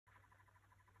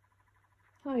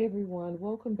Hi everyone,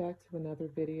 welcome back to another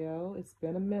video. It's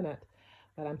been a minute,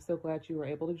 but I'm so glad you were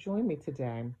able to join me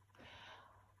today.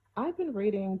 I've been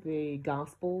reading the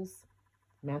Gospels,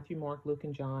 Matthew, Mark, Luke,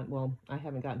 and John. Well, I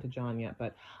haven't gotten to John yet,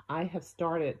 but I have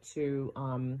started to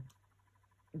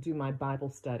do my Bible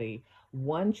study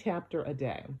one chapter a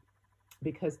day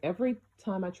because every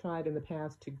time I tried in the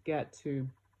past to get to,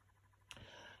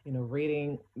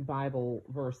 reading Bible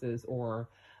verses, or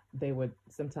they would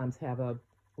sometimes have a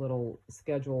little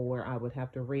schedule where I would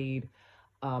have to read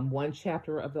one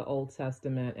chapter of the Old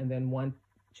Testament and then one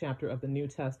chapter of the New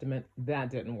Testament. That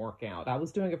didn't work out. I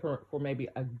was doing it for maybe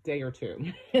a day or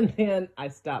two, and then I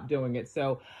stopped doing it.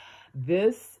 So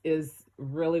this is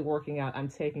really working out. I'm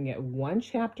taking it one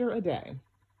chapter a day.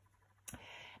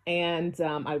 And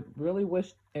I really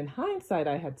wish, in hindsight,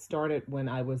 I had started when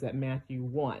I was at Matthew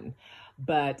 1.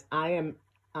 But I am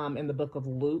in the book of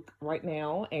Luke right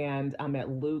now, and I'm at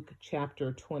Luke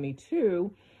chapter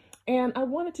 22. And I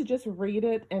wanted to just read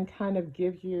it and kind of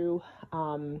give you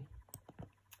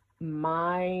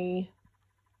my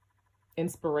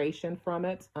inspiration from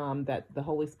it, that the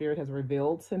Holy Spirit has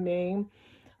revealed to me.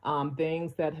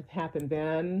 Things that have happened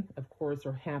then, of course,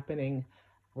 are happening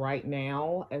right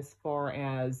now, as far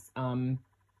as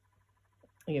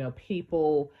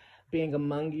people being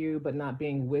among you but not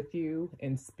being with you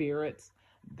in spirit.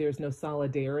 There's no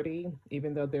solidarity,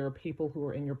 even though there are people who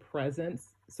are in your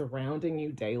presence surrounding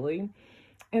you daily.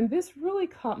 And this really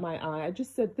caught my eye. I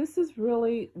just said, this is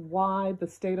really why the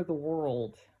state of the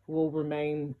world will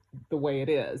remain the way it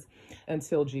is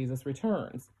until Jesus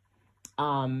returns.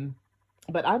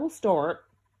 But I will start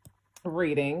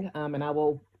reading, and I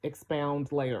will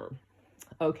expound later.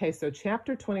 Okay, so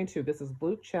chapter 22, this is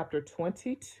Luke chapter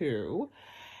 22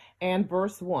 and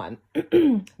verse 1.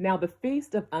 Now the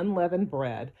feast of unleavened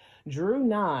bread drew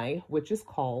nigh, which is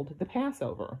called the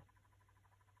Passover.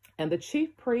 And the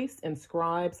chief priests and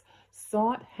scribes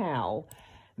sought how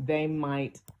they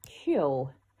might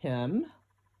kill him,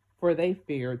 for they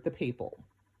feared the people.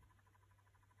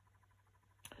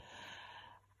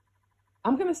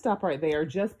 I'm going to stop right there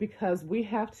just because we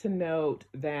have to note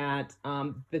that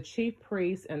the chief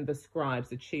priests and the scribes,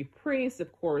 the chief priests,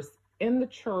 of course, in the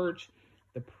church,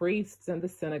 the priests in the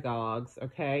synagogues,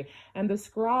 okay, and the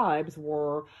scribes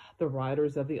were the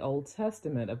writers of the Old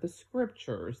Testament, of the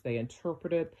scriptures. They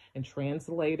interpreted and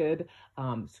translated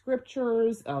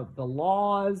scriptures, the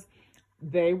laws.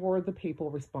 They were the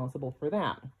people responsible for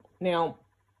that. Now,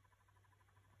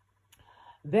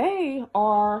 they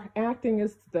are acting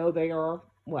as though they are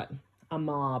what? A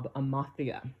mob, a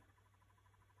mafia.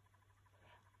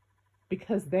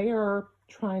 Because they are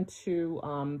trying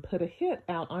to put a hit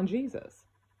out on Jesus.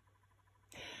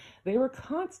 They were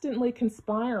constantly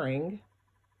conspiring,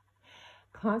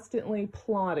 constantly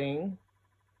plotting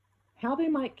how they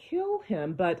might kill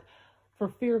him, but for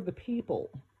fear of the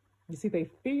people. You see, they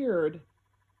feared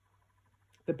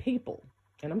the people.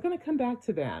 And I'm going to come back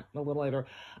to that a little later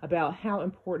about how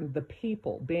important the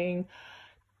people, being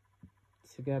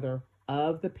together,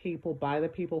 of the people, by the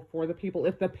people, for the people.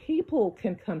 If the people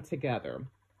can come together,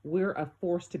 we're a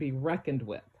force to be reckoned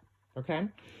with. Okay?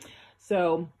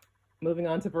 So, moving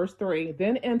on to verse 3.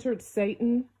 Then entered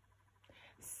Satan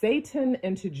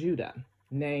into Judah,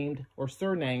 named or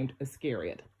surnamed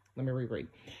Iscariot. Let me reread.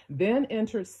 Then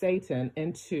entered Satan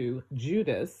into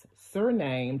Judas,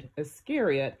 surnamed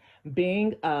Iscariot,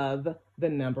 being of the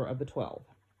number of the 12.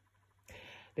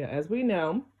 Now, as we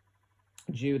know,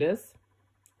 Judas,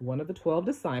 one of the 12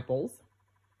 disciples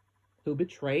who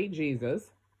betrayed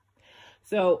Jesus.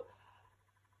 So,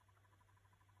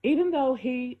 even though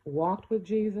he walked with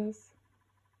Jesus,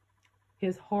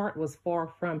 his heart was far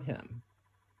from him,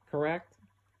 correct?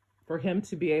 For him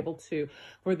to be able to,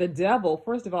 for the devil,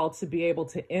 first of all, to be able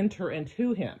to enter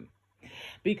into him.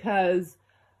 Because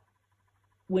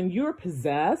when you're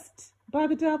possessed by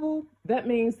the devil, that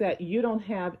means that you don't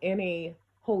have any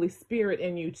Holy Spirit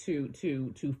in you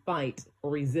to fight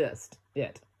or resist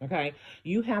it, okay?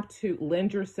 You have to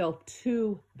lend yourself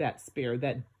to that spirit,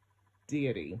 that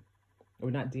deity,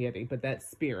 or not deity, but that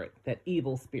spirit, that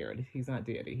evil spirit. He's not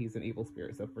deity, he's an evil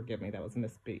spirit, so forgive me, that was a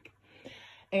misspeak.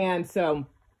 And so,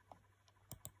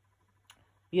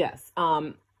 yes,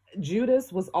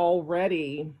 Judas was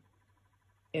already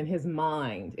in his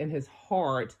mind, in his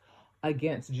heart,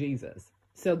 against Jesus.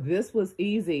 So this was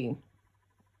easy,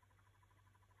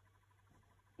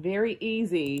 very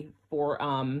easy for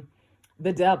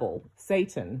the devil,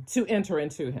 Satan, to enter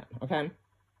into him, okay?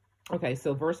 Okay,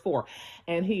 so verse 4,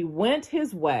 and he went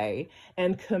his way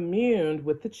and communed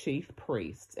with the chief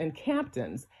priests and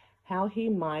captains how he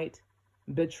might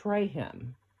betray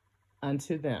him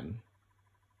unto them.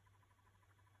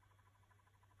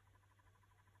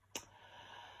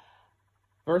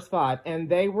 Verse 5, and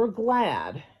they were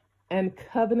glad and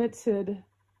covenanted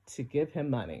to give him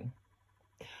money.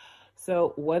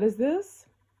 So what is this?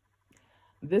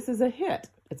 This is a hit.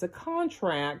 It's a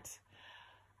contract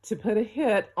to put a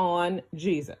hit on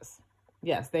Jesus.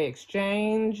 Yes, they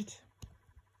exchanged.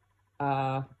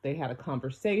 They had a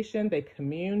conversation. They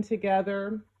communed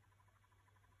together.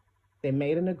 They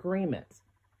made an agreement.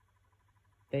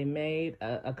 They made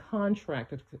a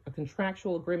contract, a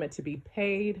contractual agreement to be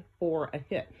paid for a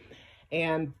hit.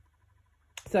 And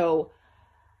so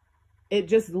it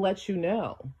just lets you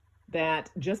know that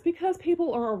just because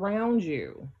people are around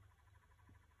you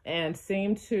and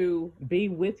seem to be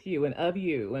with you and of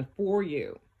you and for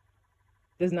you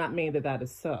does not mean that that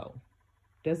is so.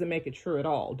 Doesn't make it true at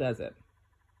all, does it?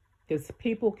 Because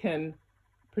people can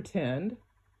pretend,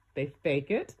 they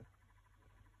fake it,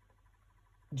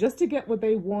 just to get what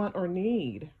they want or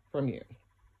need from you.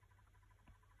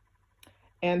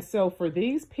 And so for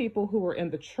these people who are in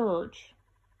the church,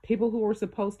 people who are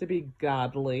supposed to be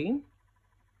godly,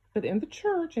 but in the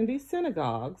church, in these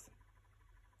synagogues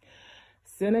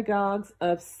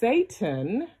of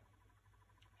Satan,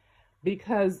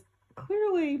 because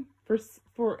clearly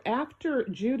for after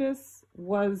Judas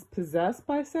was possessed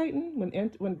by Satan,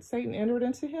 when Satan entered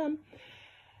into him,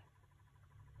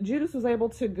 Judas was able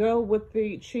to go with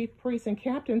the chief priests and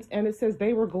captains, and it says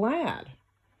they were glad.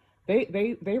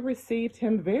 They received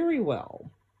him very well.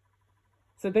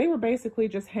 So they were basically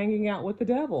just hanging out with the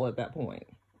devil at that point.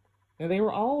 And they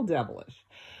were all devilish.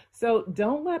 So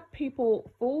don't let people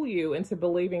fool you into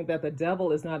believing that the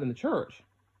devil is not in the church,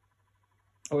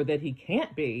 or that he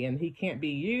can't be, and he can't be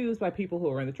used by people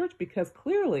who are in the church, because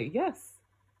clearly, yes,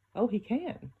 oh, he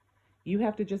can. You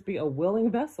have to just be a willing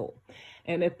vessel.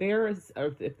 And if there's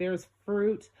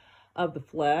fruit of the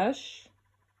flesh,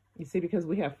 you see, because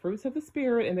we have fruits of the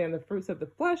spirit, and then the fruits of the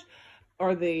flesh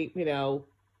are the,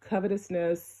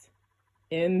 covetousness,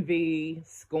 envy,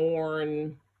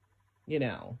 scorn,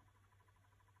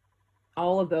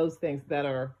 all of those things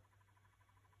that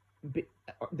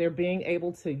they're being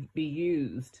able to be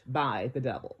used by the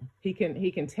devil. He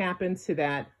can tap into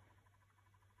that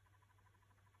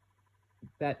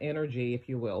energy, if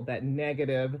you will, that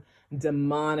negative,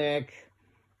 demonic,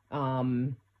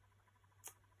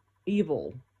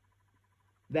 evil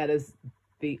that is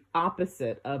the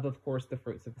opposite of course, the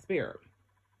fruits of the Spirit.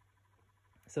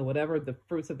 So whatever the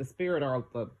fruits of the Spirit are,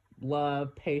 the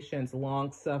love, patience,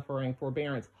 long-suffering,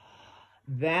 forbearance,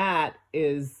 that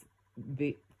is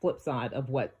the flip side of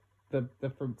what the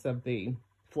fruits of the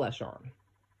flesh are.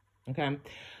 Okay?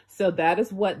 So that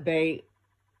is what they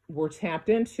were tapped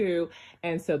into,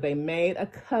 and so they made a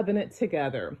covenant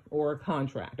together, or a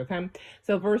contract. Okay,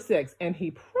 so verse 6, and he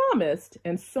promised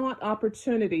and sought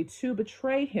opportunity to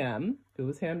betray him. Who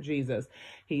was him? Jesus.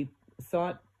 He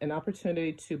sought an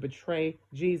opportunity to betray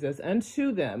Jesus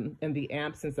unto them in the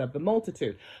absence of the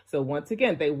multitude. So once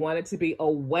again, they wanted to be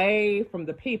away from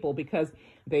the people because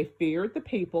they feared the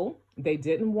people. They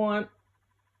didn't want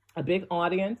a big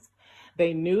audience.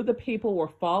 They knew the people were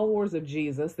followers of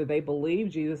Jesus, that they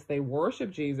believed Jesus, they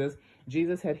worshiped Jesus.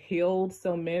 Jesus had healed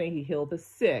so many. He healed the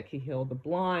sick. He healed the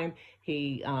blind.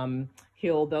 He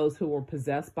healed those who were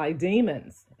possessed by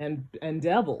demons and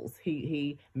devils.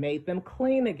 He made them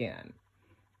clean again.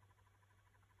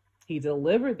 He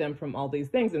delivered them from all these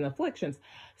things and afflictions.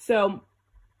 So,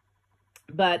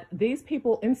 but these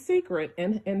people in secret,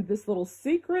 in this little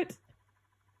secret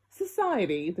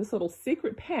society, this little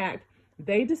secret pact,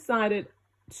 they decided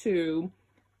to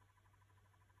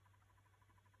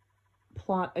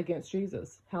plot against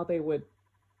Jesus, how they would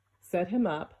set him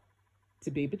up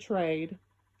to be betrayed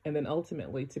and then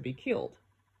ultimately to be killed.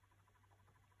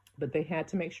 But they had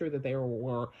to make sure that they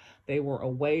were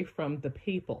away from the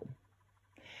people.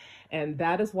 And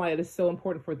that is why it is so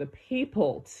important for the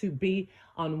people to be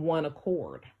on one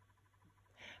accord,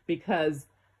 because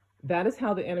that is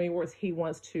how the enemy works. He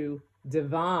wants to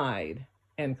divide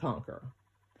and conquer.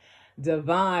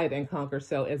 Divide and conquer.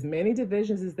 So as many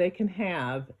divisions as they can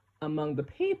have among the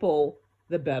people,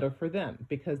 the better for them,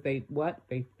 because they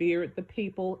feared the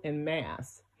people en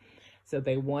masse. So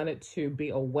they wanted to be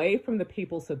away from the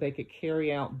people so they could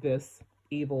carry out this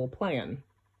evil plan.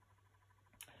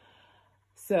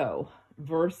 So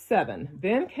verse 7,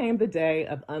 then came the day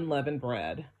of unleavened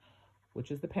bread,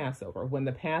 which is the Passover, when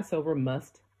the Passover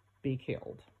must be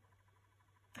killed.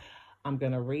 I'm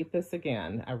going to read this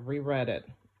again. I reread it,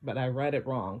 but I read it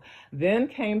wrong. Then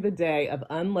came the day of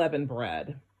unleavened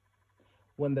bread,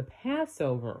 when the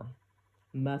Passover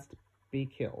must be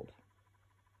killed.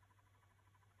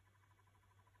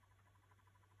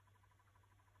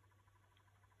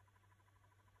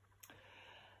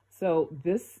 So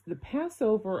the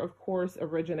Passover, of course,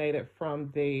 originated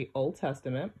from the Old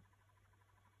Testament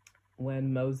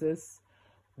when Moses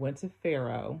went to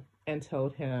Pharaoh and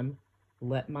told him,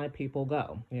 let my people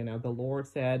go.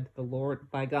 The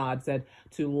Lord by God said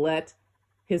to let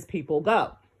his people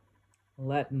go.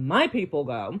 Let my people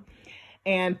go.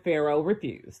 And Pharaoh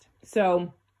refused.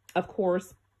 So, of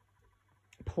course,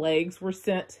 plagues were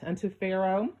sent unto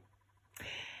Pharaoh.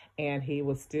 And he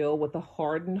was still with a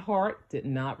hardened heart, did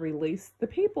not release the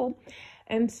people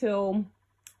until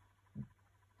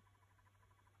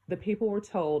the people were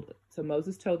told. So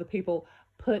Moses told the people,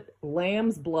 put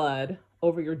lamb's blood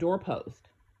over your doorpost,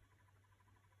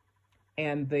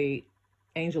 and the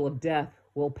angel of death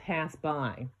will pass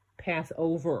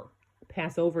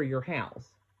over your house.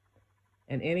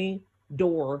 And any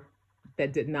door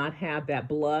that did not have that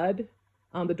blood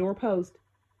on the doorpost,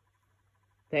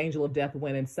 the angel of death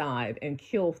went inside and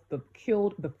killed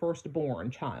the firstborn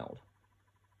child.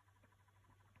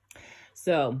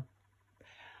 So,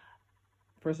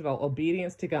 first of all,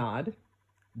 obedience to God.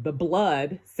 The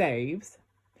blood saves.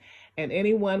 And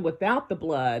anyone without the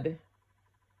blood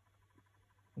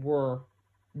were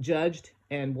judged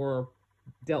and were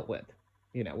dealt with,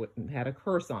 had a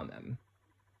curse on them.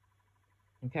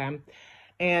 Okay?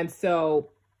 And so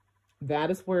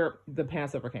that is where the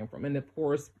Passover came from. And of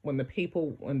course, when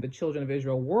the children of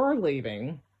Israel were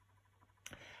leaving,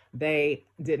 they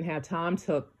didn't have time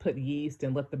to put yeast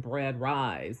and let the bread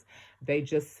rise. They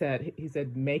just he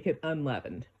said, make it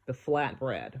unleavened, the flat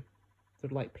bread,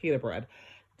 sort of like pita bread.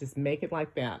 Just make it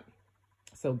like that,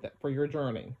 so that for your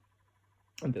journey.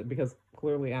 Because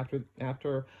clearly after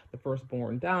the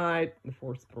firstborn died, the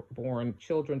firstborn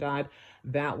children died,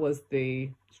 that was the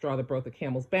straw that broke the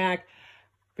camel's back.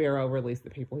 Pharaoh released the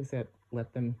people. He said,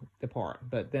 let them depart.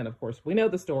 But then, of course, we know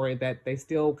the story that they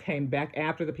still came back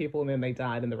after the people, and then they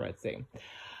died in the Red Sea.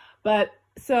 But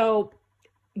so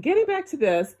getting back to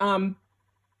this,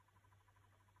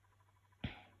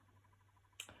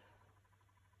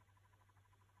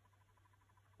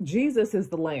 Jesus is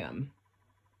the Lamb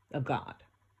of God,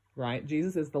 right?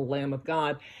 Jesus is the Lamb of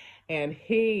God, and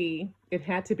it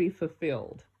had to be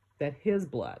fulfilled that his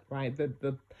blood, right?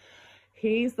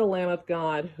 He's the Lamb of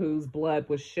God whose blood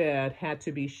was shed, had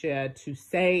to be shed to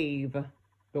save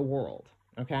the world,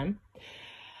 okay?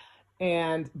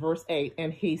 And verse 8,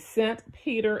 and he sent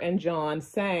Peter and John,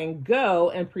 saying,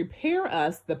 go and prepare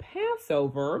us the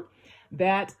Passover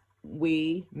that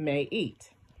we may eat.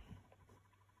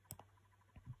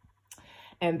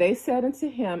 And they said unto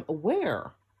him,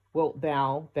 where wilt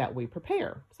thou that we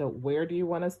prepare? So where do you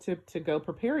want us to go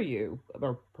prepare you,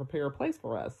 or prepare a place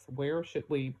for us? Where should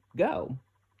we go?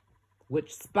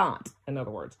 Which spot, in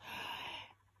other words?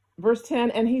 Verse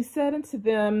 10, and he said unto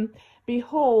them,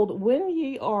 behold, when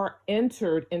ye are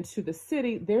entered into the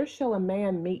city, there shall a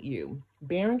man meet you,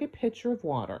 bearing a pitcher of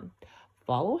water.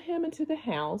 Follow him into the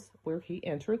house where he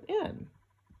entereth in.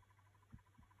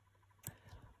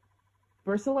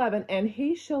 Verse 11, and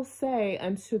he shall say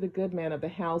unto the good man of the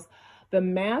house, the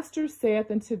master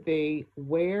saith unto thee,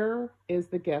 where is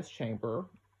the guest chamber,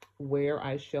 where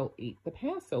I shall eat the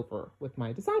Passover with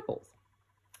my disciples?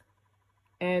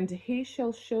 And he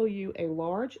shall show you a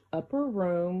large upper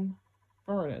room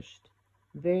furnished.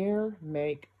 There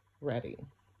make ready.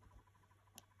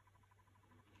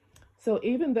 So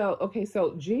even though,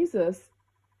 so Jesus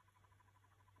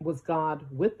was God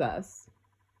with us,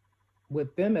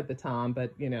 with them at the time,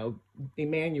 but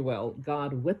Emmanuel,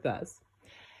 God with us,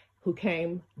 who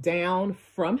came down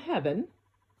from heaven,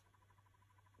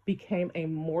 became a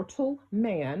mortal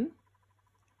man,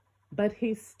 but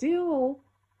he still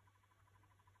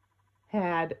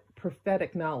had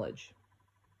prophetic knowledge.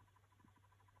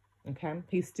 Okay,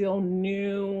 he still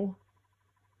knew,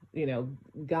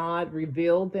 God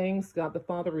revealed things, God the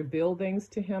Father revealed things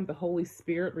to him, the Holy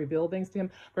Spirit revealed things to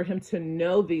him, for him to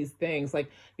know these things.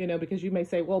 Like, because you may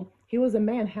say, well, he was a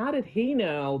man, how did he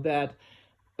know that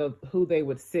of who they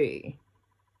would see?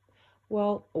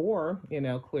 Well, or,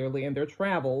 clearly in their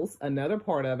travels, another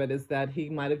part of it is that he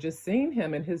might have just seen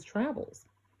him in his travels.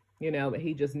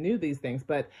 He just knew these things.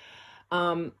 But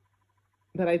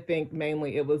I think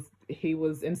mainly he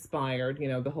was inspired,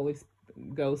 the Holy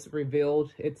Ghost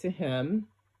revealed it to him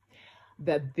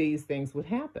that these things would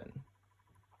happen.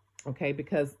 Okay,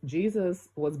 because Jesus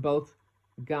was both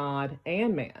God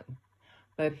and man,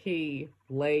 but he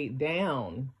laid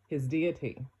down his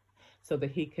deity so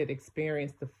that he could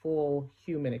experience the full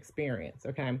human experience.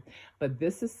 Okay, but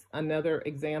this is another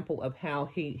example of how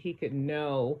he could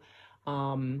know,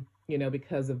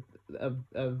 because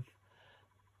of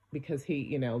because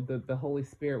he, the Holy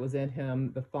Spirit was in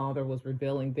him. The Father was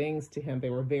revealing things to him. They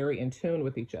were very in tune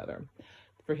with each other.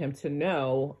 For him to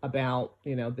know about,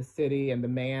 the city and the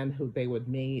man who they would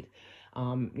meet,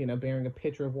 bearing a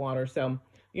pitcher of water. So,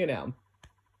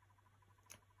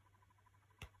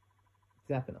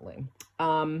 definitely.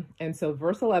 And so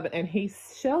verse 11, and he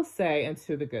shall say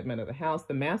unto the goodman of the house,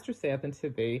 the master saith unto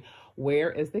thee,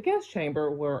 where is the guest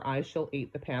chamber where I shall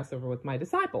eat the Passover with my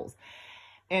disciples?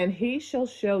 And he shall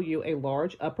show you a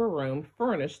large upper room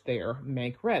furnished there,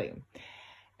 make ready.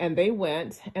 And they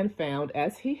went and found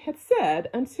as he had said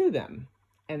unto them,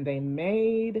 and they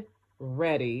made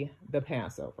ready the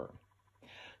Passover.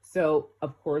 So,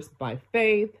 of course, by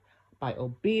faith, by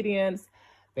obedience,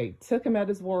 they took him at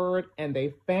his word, and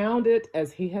they found it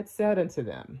as he had said unto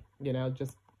them.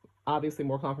 Just obviously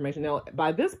more confirmation. Now,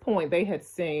 by this point, they had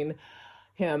seen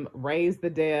him raise the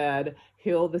dead,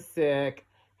 heal the sick,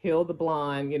 heal the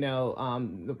blind,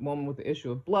 the woman with the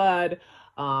issue of blood.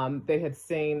 They had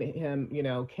seen him,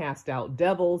 cast out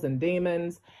devils and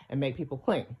demons and make people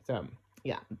clean. So,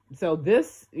 yeah. So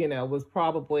this, was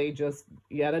probably just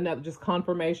yet another, just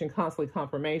confirmation, constantly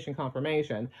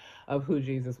confirmation of who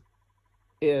Jesus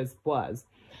was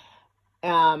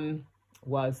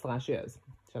 /is,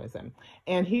 shall I say.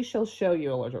 And he shall show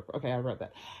you a large, okay, I read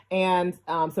that. And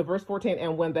so verse 14,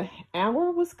 and when the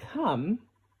hour was come,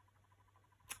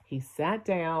 he sat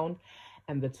down,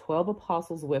 and the 12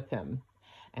 apostles with him.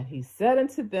 And he said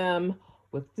unto them,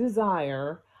 with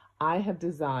desire, I have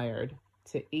desired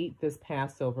to eat this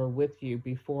Passover with you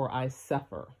before I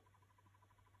suffer.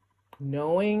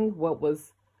 Knowing what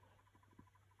was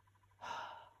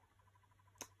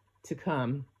to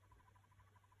come,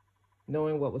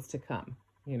 knowing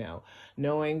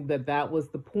that was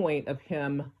the point of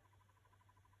him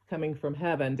coming from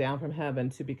heaven, down from heaven,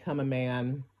 to become a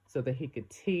man so that he could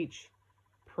teach,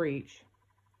 preach,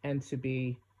 and to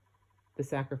be the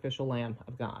sacrificial lamb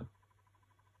of God.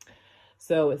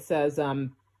 So it says,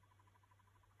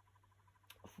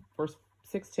 verse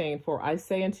 16, for I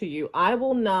say unto you, I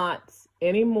will not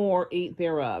any more eat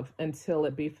thereof until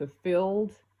it be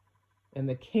fulfilled in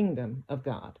the kingdom of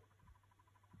God.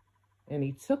 And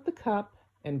he took the cup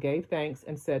and gave thanks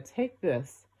and said, take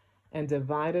this and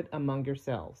divide it among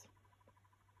yourselves.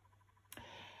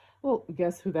 Well,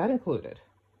 guess who that included?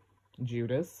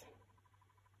 Judas.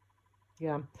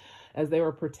 Yeah. As they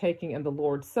were partaking in the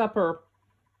Lord's Supper,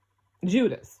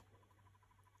 Judas,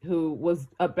 who was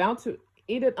about to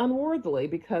eat it unworthily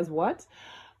because what?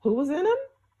 Who was in him?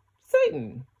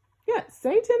 Satan. Yeah,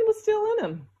 Satan was still in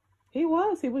him. He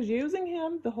was using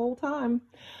him the whole time.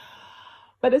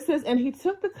 But it says, and he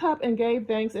took the cup and gave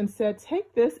thanks and said,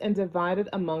 take this and divide it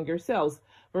among yourselves.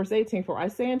 Verse 18, for I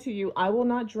say unto you, I will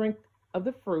not drink of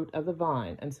the fruit of the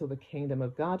vine until the kingdom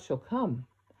of God shall come.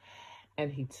 And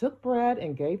he took bread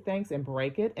and gave thanks and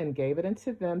brake it and gave it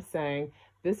unto them, saying,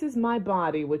 this is my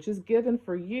body, which is given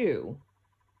for you.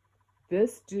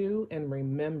 This do in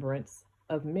remembrance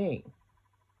of me.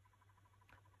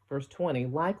 Verse 20,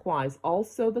 likewise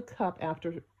also the cup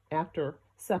after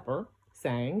supper,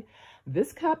 saying,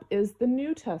 this cup is the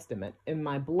New Testament in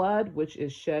my blood, which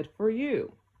is shed for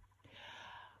you.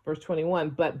 Verse 21,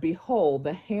 but behold,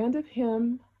 the hand of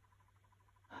him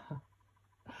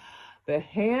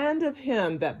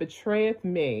that betrayeth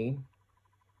me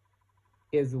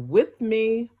is with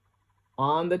me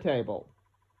on the table.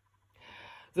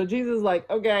 So Jesus is like,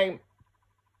 okay,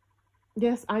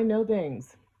 yes, I know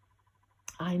things.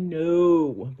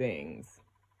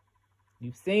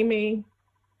 You've seen me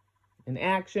in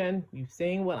action. You've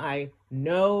seen what I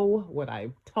know, what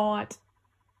I've taught.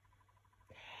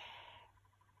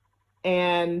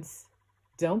 And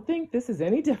don't think this is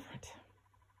any different.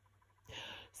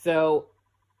 So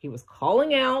he was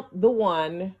calling out the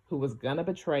one who was going to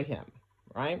betray him,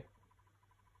 right?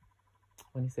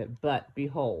 When he said, but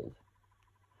behold,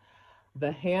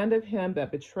 the hand of him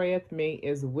that betrayeth me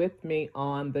is with me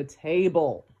on the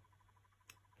table.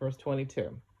 Verse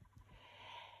 22.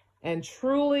 And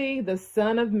truly the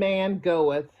Son of Man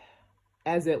goeth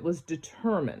as it was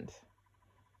determined,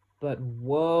 but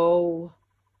woe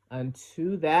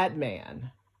unto that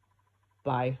man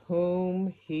by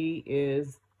whom he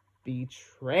is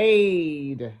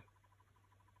betrayed.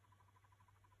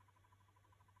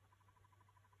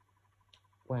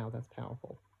 Wow, that's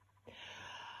powerful.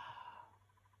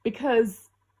 Because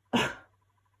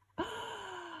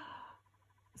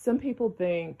some people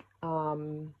think,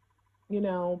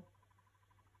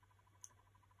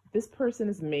 this person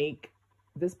is meek.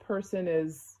 This person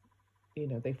is,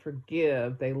 they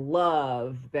forgive, they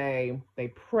love, they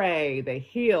pray, they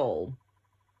heal.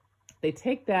 They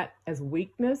take that as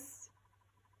weakness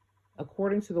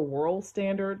according to the world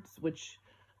standards, which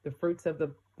the fruits of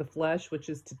the flesh, which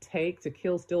is to take, to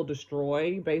kill, steal,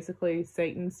 destroy, basically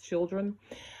Satan's children.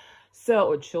 So,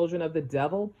 or children of the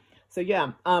devil. So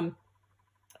yeah,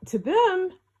 to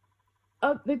them,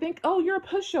 they think, oh, you're a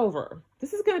pushover.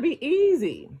 This is going to be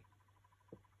easy.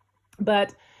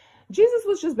 But Jesus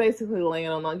was just basically laying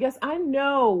on, yes, I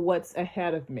know what's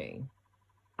ahead of me.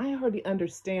 I already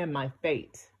understand my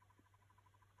fate.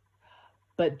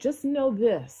 But just know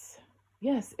this.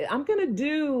 Yes, I'm going to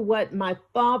do what my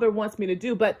Father wants me to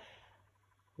do, but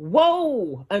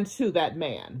woe unto that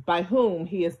man by whom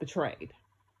he is betrayed.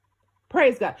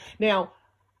 Praise God. Now,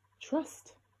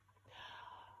 trust.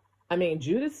 I mean,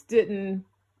 Judas didn't,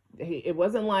 it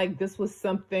wasn't like this was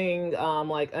something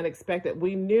like unexpected.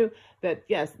 We knew that,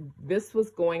 yes, this was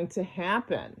going to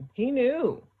happen. He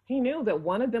knew that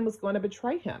one of them was going to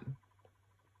betray him.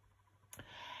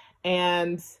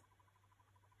 And,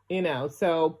 you know,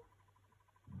 so,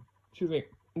 excuse me,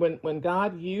 when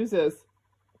God uses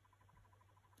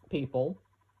people,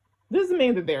 doesn't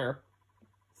mean that they're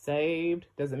saved,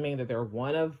 doesn't mean that they're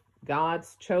one of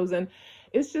God's chosen.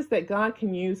 It's just that God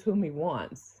can use whom he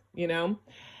wants, you know?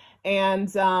 And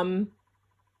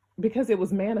because it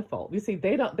was manifold. You see,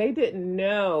 they didn't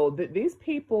know that these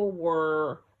people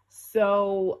were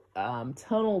so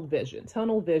tunnel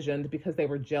visioned because they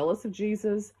were jealous of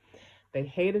Jesus. They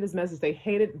hated his message. They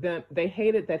hated them. They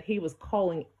hated that he was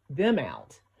calling them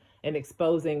out and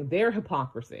exposing their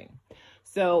hypocrisy.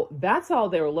 So that's all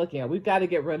they were looking at. We've got to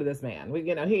get rid of this man.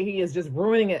 He is just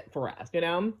ruining it for us, you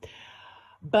know,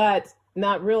 but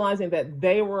not realizing that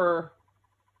they were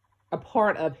a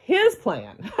part of his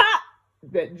plan,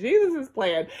 that Jesus'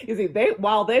 plan. You see,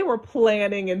 while they were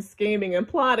planning and scheming and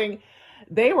plotting,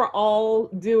 they were all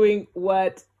doing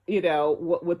what, you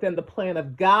know, within the plan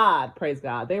of God. Praise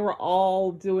God. They were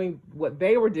all doing what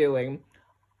they were doing.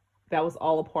 That was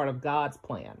all a part of God's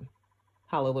plan.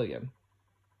 Hallelujah.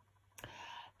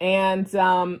 And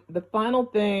the final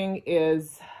thing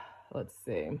is, let's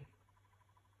see.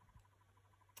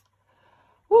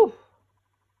 Whew.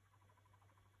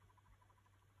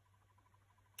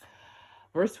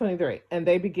 Verse 23, and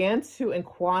they began to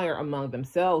inquire among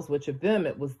themselves which of them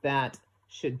it was that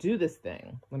should do this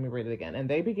thing. Let me read it again. And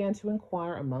they began to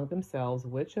inquire among themselves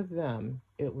which of them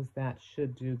it was that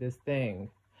should do this thing.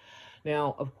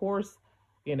 Now, of course,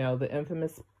 you know, the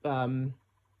infamous,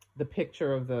 the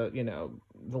picture of the, you know,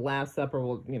 the Last Supper,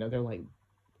 will, you know, they're like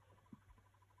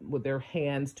with their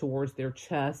hands towards their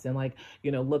chest and like,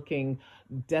 you know, looking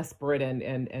desperate and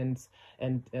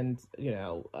you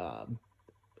know,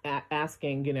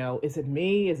 asking, you know, is it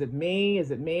me? Is it me?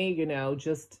 Is it me? You know,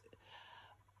 just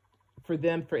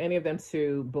for any of them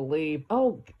to believe,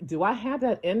 oh, do I have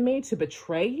that in me to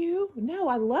betray you? No,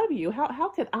 I love you. How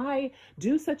could I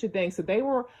do such a thing? So they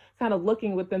were kind of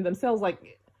looking within themselves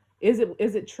like, is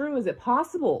it true? Is it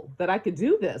possible that I could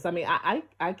do this? I mean,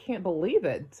 I can't believe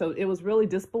it. So it was really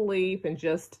disbelief and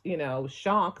just, you know,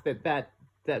 shock that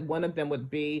one of them would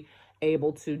be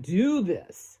able to do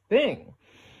this thing.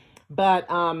 But,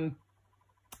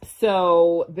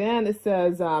 so then it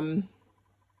says,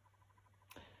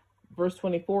 verse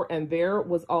 24, and there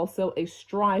was also a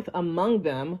strife among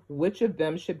them, which of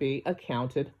them should be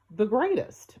accounted the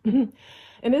greatest. And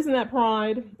isn't that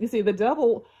pride? You see, the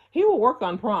devil, he will work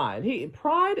on pride.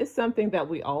 Pride is something that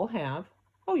we all have.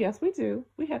 Oh, yes, we do.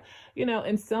 We have, you know,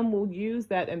 and some will use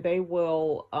that and they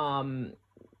will,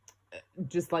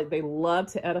 just like they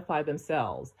love to edify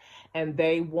themselves. And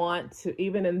they want to,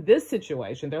 even in this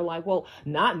situation, they're like, well,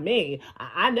 not me.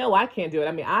 I know I can't do it.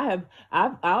 I mean,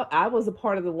 I was a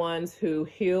part of the ones who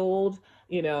healed,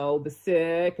 you know, the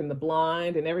sick and the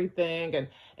blind and everything.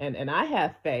 And I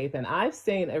have faith and I've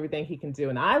seen everything he can do.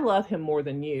 And I love him more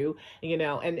than you, you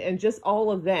know, and just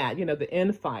all of that, you know, the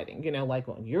infighting, you know, like,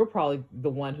 well, you're probably the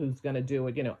one who's going to do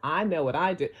it. You know, I know what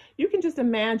I do. You can just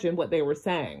imagine what they were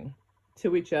saying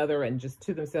to each other and just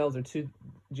to themselves or to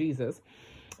Jesus.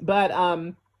 But,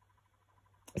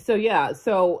 so yeah,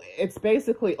 so it's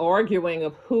basically arguing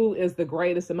of who is the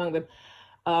greatest among them.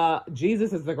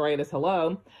 Jesus is the greatest.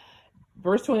 Hello.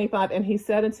 Verse 25, and he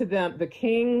said unto them, the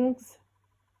kings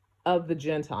of the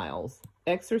Gentiles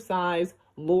exercise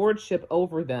lordship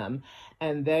over them,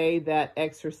 and they that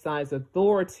exercise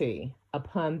authority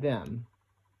upon them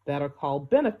that are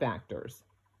called benefactors.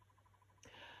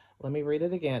 Let me read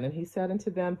it again. And he said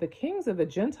unto them, the kings of the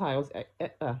Gentiles,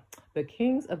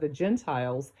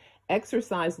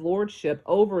 exercise lordship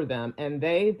over them, and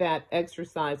they that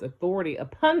exercise authority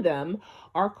upon them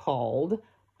are called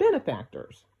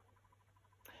benefactors.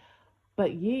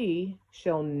 But ye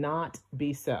shall not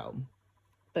be so.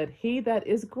 But he that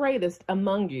is greatest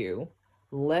among you,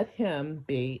 let him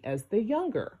be as the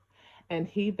younger, and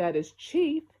he that is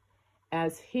chief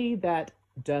as he that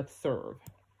doth serve.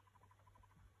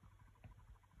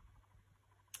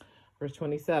 Verse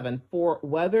 27, for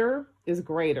whether is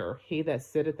greater, he that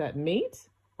sitteth at meat,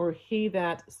 or he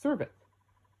that serveth?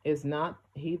 Is not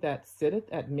he that sitteth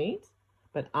at meat?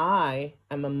 But I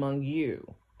am among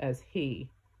you as he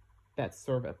that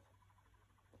serveth.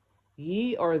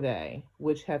 Ye are they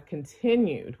which have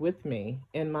continued with me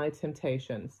in my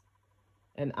temptations,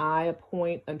 and I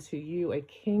appoint unto you a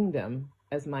kingdom,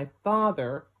 as my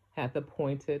Father hath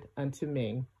appointed unto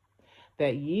me,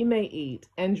 that ye may eat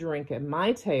and drink at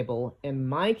my table in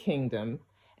my kingdom,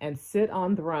 and sit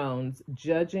on thrones,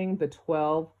 judging the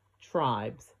 12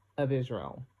 tribes of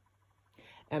Israel.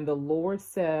 And the Lord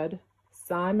said,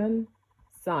 Simon,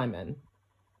 Simon,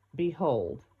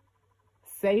 behold,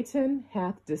 Satan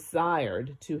hath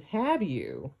desired to have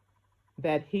you,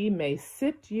 that he may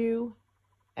sift you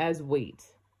as wheat.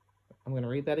 I'm going to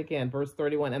read that again, verse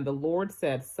 31. And the Lord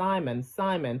said, Simon,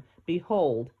 Simon,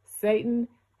 behold, Satan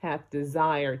hath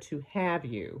desired to have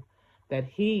you, that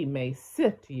he may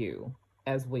sift you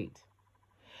as wheat.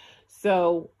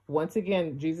 So once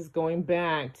again, Jesus going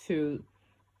back to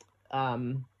how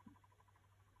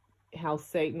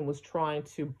Satan was trying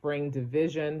to bring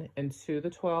division into the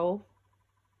 12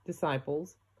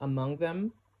 disciples. Among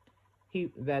them,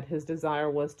 that his desire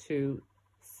was to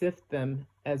sift them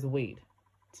as wheat,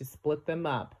 to split them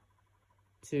up,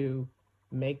 to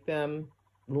make them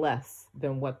less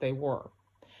than what they were.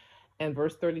 And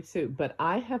verse 32, but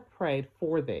I have prayed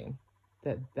for thee,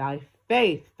 that thy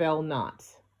faith fail not.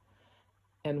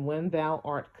 And when thou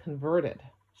art converted,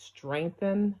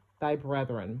 strengthen thy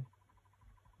brethren.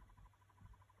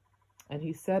 And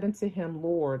he said unto him,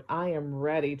 Lord, I am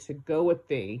ready to go with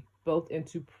thee, both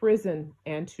into prison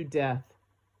and to death.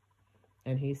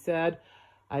 And he said,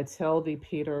 I tell thee,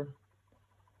 Peter,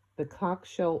 the cock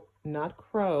shall not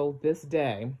crow this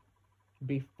day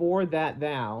before that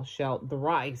thou shalt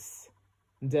thrice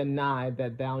deny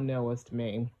that thou knowest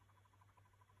me.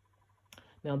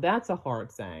 Now that's a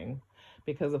hard saying,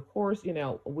 because of course,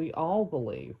 we all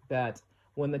believe that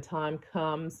when the time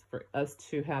comes for us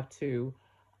to have to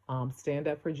stand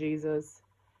up for Jesus,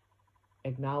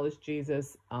 acknowledge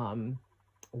Jesus,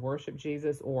 worship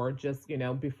Jesus, or just,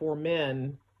 before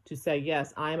men to say,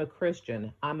 yes, I am a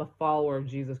Christian. I'm a follower of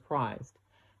Jesus Christ.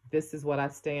 This is what I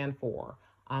stand for.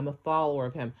 I'm a follower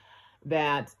of him.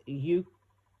 That you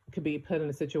could be put in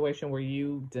a situation where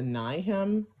you deny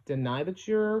him, deny that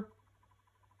you're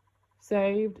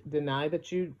saved, deny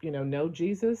that you know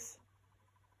Jesus.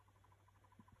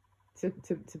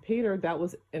 To Peter, that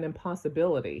was an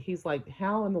impossibility. He's like,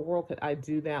 how in the world could I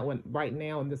do that when right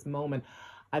now in this moment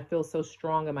I feel so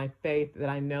strong in my faith that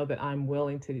I know that I'm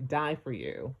willing to die for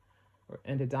you,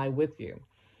 and to die with you,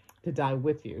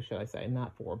 should I say,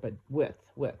 not for, but with.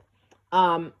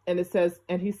 And it says,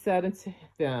 and he said unto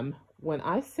them, when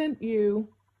I sent you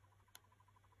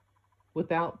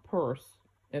without purse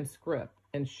and scrip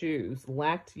and shoes,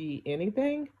 lacked ye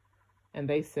anything? And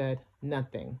they said,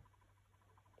 nothing.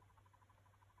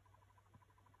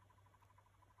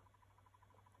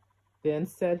 Then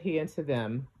said he unto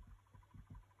them,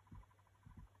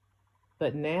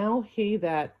 but now he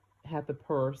that hath a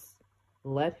purse,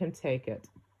 let him take it,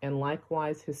 and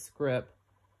likewise his scrip,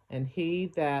 and he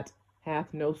that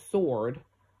hath no sword,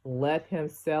 let him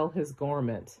sell his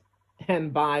garment,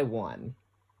 and buy one.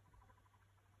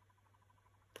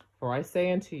 For I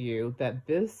say unto you that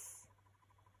this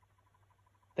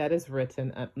that is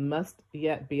written must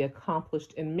yet be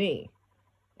accomplished in me.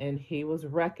 And he was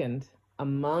reckoned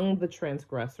among the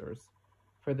transgressors,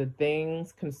 for the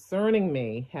things concerning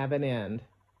me have an end.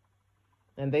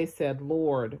 And they said,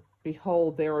 Lord,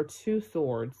 behold, there are 2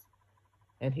 swords.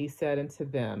 And he said unto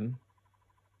them,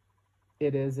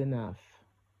 it is enough.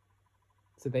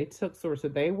 So they took swords. So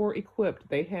they were equipped.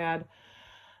 They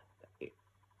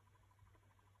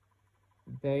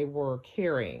were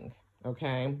carrying,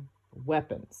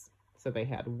 weapons. So they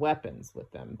had weapons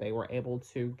with them. They were able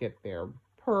to get their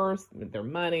purse, their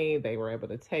money. They were able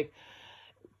to take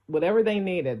whatever they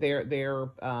needed, their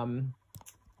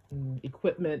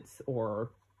equipment, or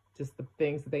just the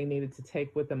things that they needed to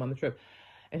take with them on the trip.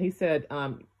 And he said,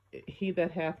 he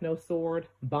that hath no sword,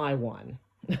 buy one.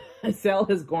 Sell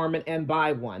his garment and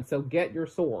buy one. So get your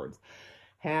swords.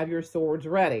 Have your swords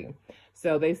ready.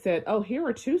 So they said, oh, here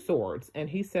are 2 swords. And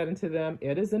he said unto them,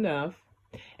 it is enough.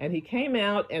 And he came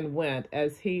out and went,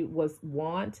 as he was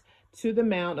wont, to the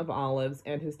Mount of Olives,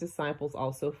 and his disciples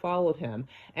also followed him.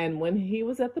 And when he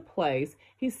was at the place,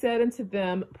 he said unto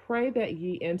them, pray that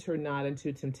ye enter not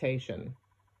into temptation.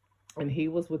 And he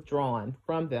was withdrawn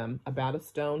from them about a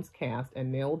stone's cast,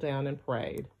 and kneeled down and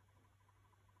prayed,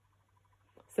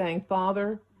 saying,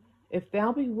 Father, if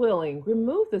thou be willing,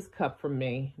 remove this cup from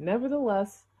me.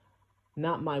 Nevertheless,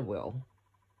 not my will,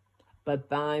 but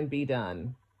thine be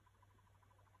done.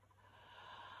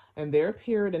 And there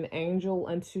appeared an angel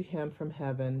unto him from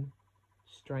heaven,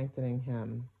 strengthening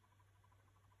him.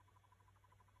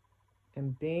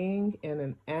 And being in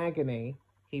an agony,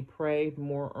 he prayed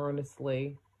more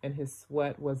earnestly, and his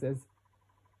sweat was as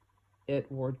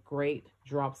it were great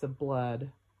drops of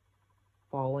blood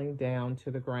falling down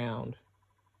to the ground.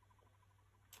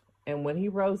 And when he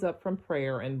rose up from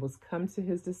prayer and was come to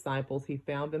his disciples, he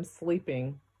found them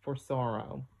sleeping for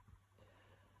sorrow.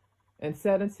 And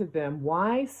said unto them,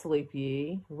 Why sleep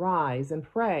ye? Rise and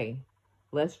pray,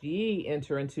 lest ye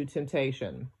enter into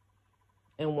temptation.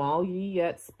 And while he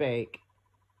yet spake,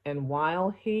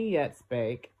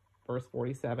 verse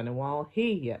 47, and while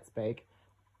he yet spake,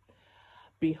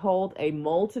 behold, a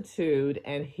multitude,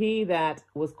 and he that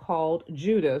was called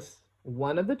Judas,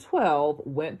 one of the 12,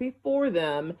 went before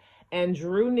them and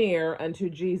drew near unto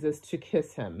Jesus to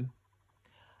kiss him.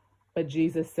 But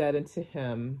Jesus said unto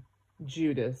him,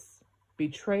 Judas,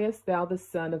 betrayest thou the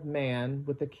Son of Man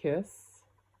with a kiss?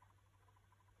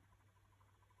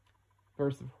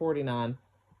 Verse 49,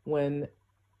 when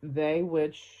they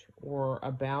which were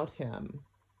about him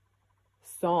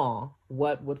saw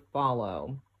what would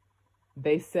follow,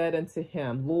 they said unto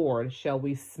him, Lord, shall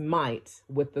we smite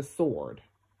with the sword?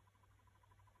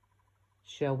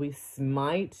 Shall we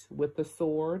smite with the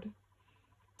sword?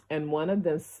 And one of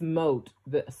them smote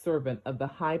the servant of the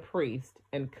high priest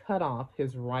and cut off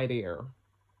his right ear.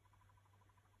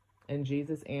 And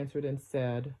Jesus answered and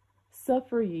said,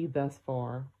 Suffer ye thus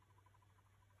far.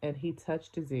 And he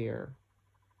touched his ear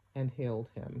and healed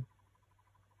him.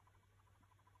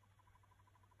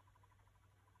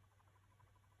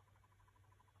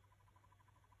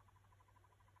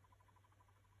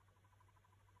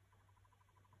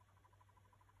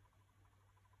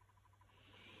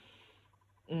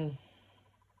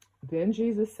 Then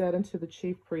Jesus said unto the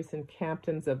chief priests and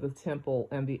captains of the temple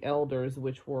and the elders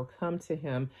which were come to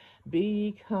him, Be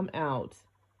ye come out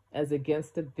as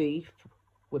against a thief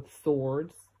with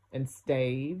swords and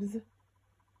staves?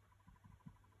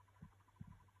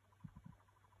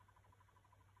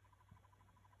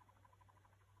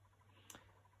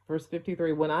 Verse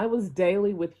 53, When I was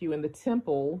daily with you in the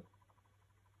temple,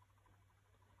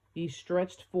 ye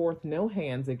stretched forth no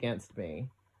hands against me.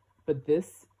 But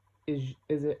this is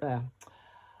it,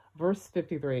 verse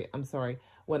 53, I'm sorry.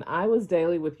 When I was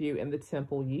daily with you in the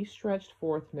temple, ye stretched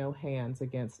forth no hands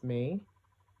against me.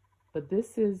 But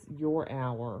this is your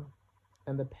hour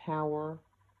and the power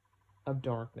of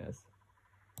darkness.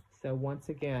 So once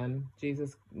again,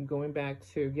 Jesus going back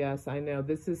to, yes, I know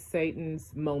this is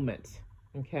Satan's moment.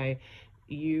 Okay.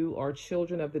 You are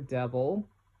children of the devil.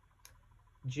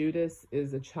 Judas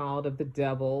is a child of the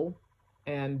devil.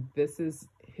 And this is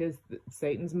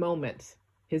Satan's moment,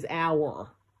 his hour.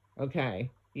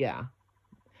 Okay. Yeah.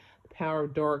 The power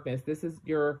of darkness. This is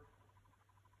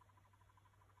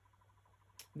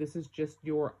just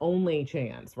your only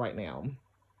chance right now.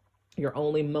 Your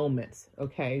only moment.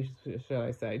 Okay. Should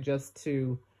I say, just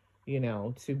to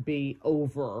be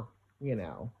over,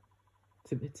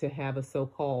 to have a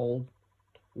so-called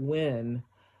win,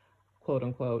 quote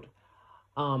unquote.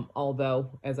 Although,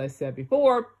 as I said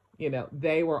before,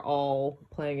 they were all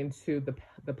playing into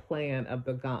the plan of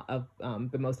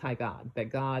the Most High God,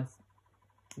 that God's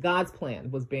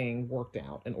plan was being worked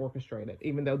out and orchestrated,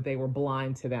 even though they were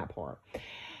blind to that part.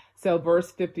 So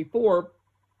verse 54,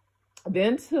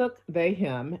 then took they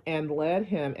him and led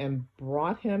him and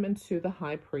brought him into the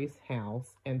high priest's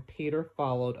house, and Peter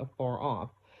followed afar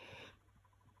off.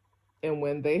 And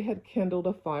when they had kindled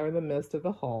a fire in the midst of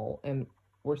the hall and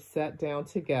were set down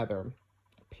together,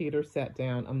 Peter sat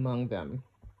down among them.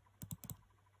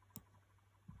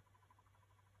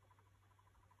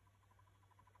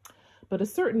 But a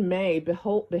certain maid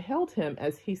beheld him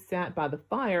as he sat by the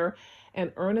fire,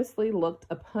 and earnestly looked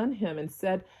upon him, and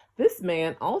said, This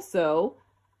man was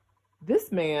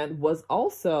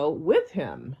also with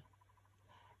him.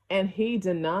 And he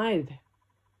denied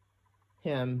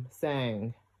him,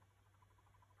 saying,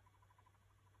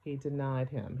 he denied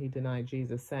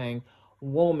Jesus, saying,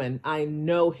 Woman, I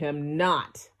know him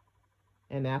not.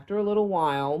 And after a little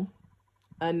while,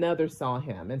 another saw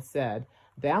him and said,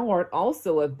 Thou art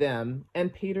also of them.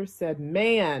 And Peter said,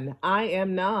 Man, I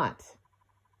am not.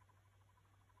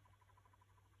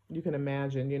 You can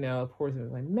imagine, of course, it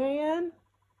was like, man,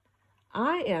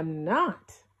 I am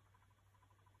not.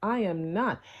 I am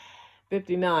not.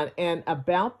 59. And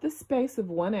about the space of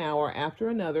 1 hour after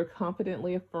another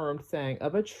confidently affirmed, saying,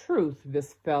 of a truth,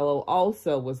 this fellow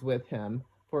also was with him,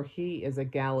 for he is a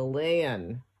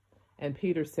Galilean. And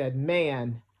Peter said,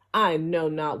 man, I know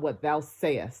not what thou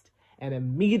sayest. And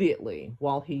immediately,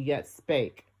 while he yet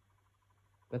spake,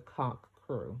 the cock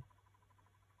crew.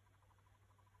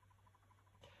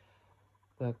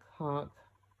 The cock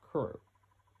crew,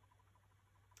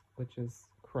 which is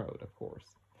crowed, of course.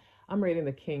 I'm reading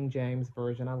the King James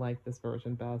Version. I like this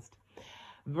version best.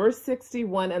 Verse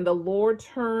 61, and the Lord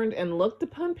turned and looked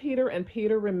upon Peter, and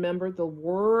Peter remembered the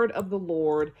word of the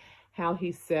Lord, how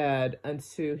he said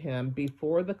unto him,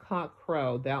 before the cock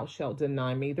crow, thou shalt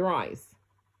deny me thrice.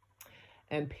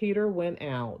 And Peter went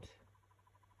out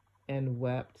and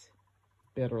wept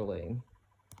bitterly.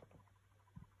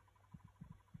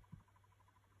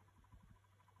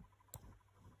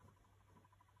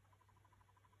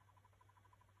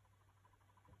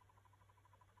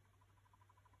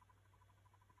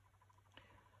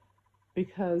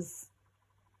 Because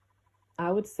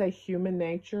I would say human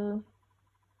nature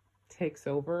takes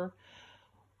over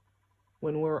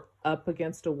when we're up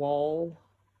against a wall,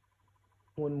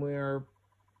 when we're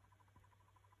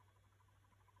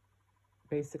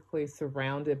basically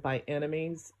surrounded by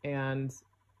enemies, and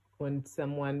when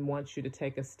someone wants you to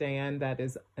take a stand that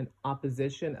is an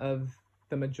opposition of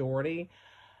the majority,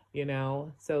 you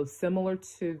know. So similar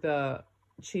to the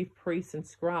chief priests and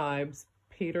scribes,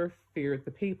 Peter feared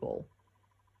the people,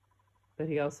 but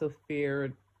he also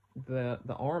feared the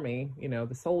army, you know,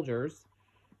 the soldiers,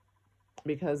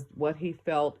 because what he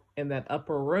felt in that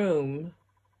upper room,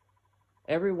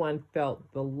 everyone felt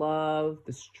the love,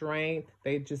 the strength.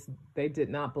 They did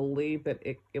not believe that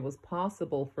it was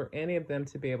possible for any of them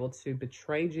to be able to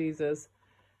betray Jesus,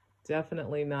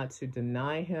 definitely not to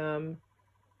deny him.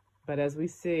 But as we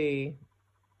see,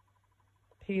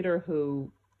 Peter,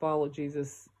 who followed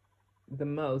Jesus the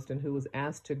most and who was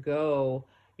asked to go,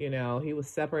 you know, he was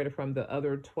separated from the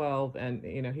other 12, and,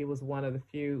 you know, he was one of the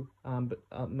few, but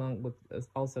among with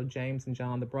also James and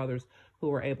John, the brothers, who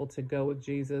were able to go with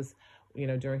Jesus, you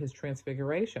know, during his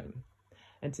transfiguration,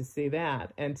 and to see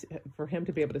that, and for him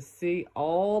to be able to see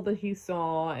all that he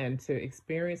saw and to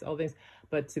experience all things,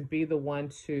 but to be the one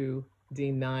to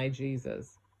deny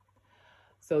Jesus.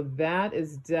 So that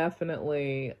is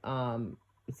definitely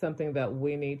something that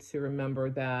we need to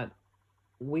remember, that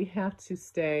we have to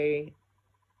stay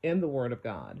in the Word of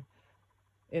God,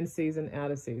 in season,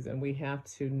 out of season. We have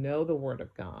to know the Word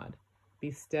of God, be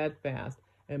steadfast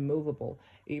and movable.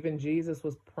 Even Jesus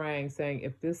was praying, saying,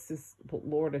 if this is,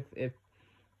 Lord, if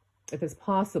it's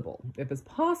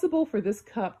possible for this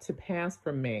cup to pass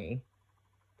from me,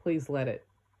 please let it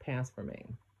pass from me.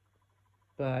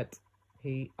 But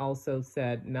he also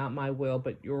said, not my will,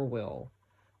 but your will.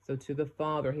 So to the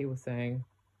Father, he was saying,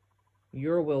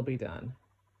 your will be done.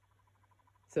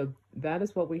 So that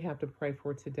is what we have to pray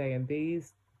for today, in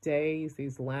these days,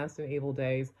 these last and evil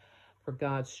days, for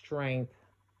God's strength,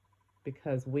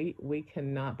 because we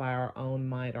cannot by our own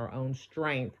might, our own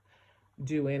strength,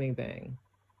 do anything.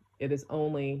 It is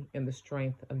only in the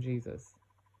strength of Jesus.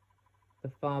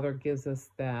 The Father gives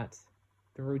us that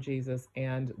through Jesus,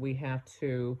 and we have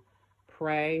to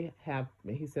pray,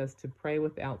 he says to pray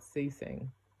without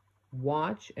ceasing.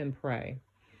 Watch and pray.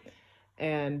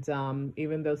 And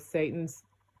even though Satan's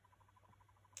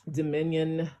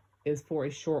dominion is for a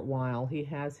short while, he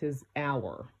has his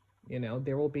hour, you know,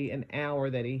 there will be an hour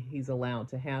that he's allowed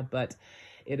to have, but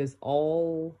it is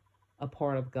all a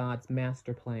part of God's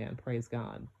master plan. Praise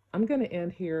God. I'm going to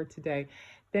end here today.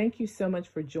 Thank you so much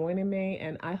for joining me,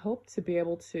 and I hope to be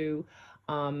able to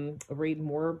read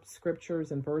more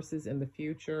scriptures and verses in the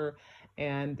future.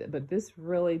 But this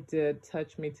really did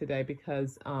touch me today,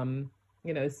 because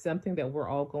you know, it's something that we're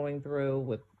all going through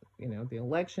with, you know, the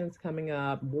elections coming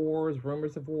up, wars,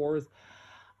 rumors of wars,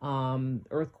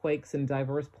 earthquakes in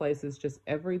diverse places, just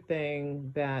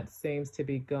everything that seems to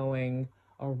be going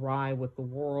awry with the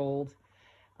world.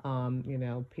 You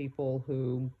know, people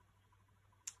who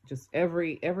just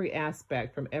every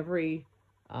aspect, from every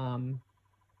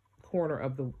corner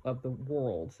of the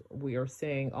world, we are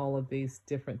seeing all of these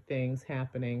different things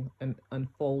happening and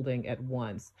unfolding at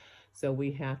once. So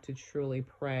we have to truly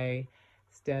pray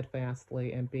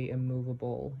steadfastly and be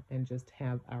immovable, and just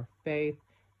have our faith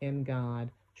in God,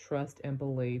 trust and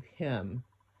believe him,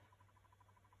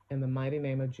 in the mighty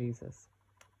name of Jesus.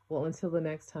 Well, until the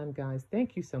next time, guys,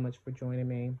 thank you so much for joining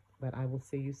me, but I will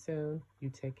see you soon. You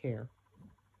take care.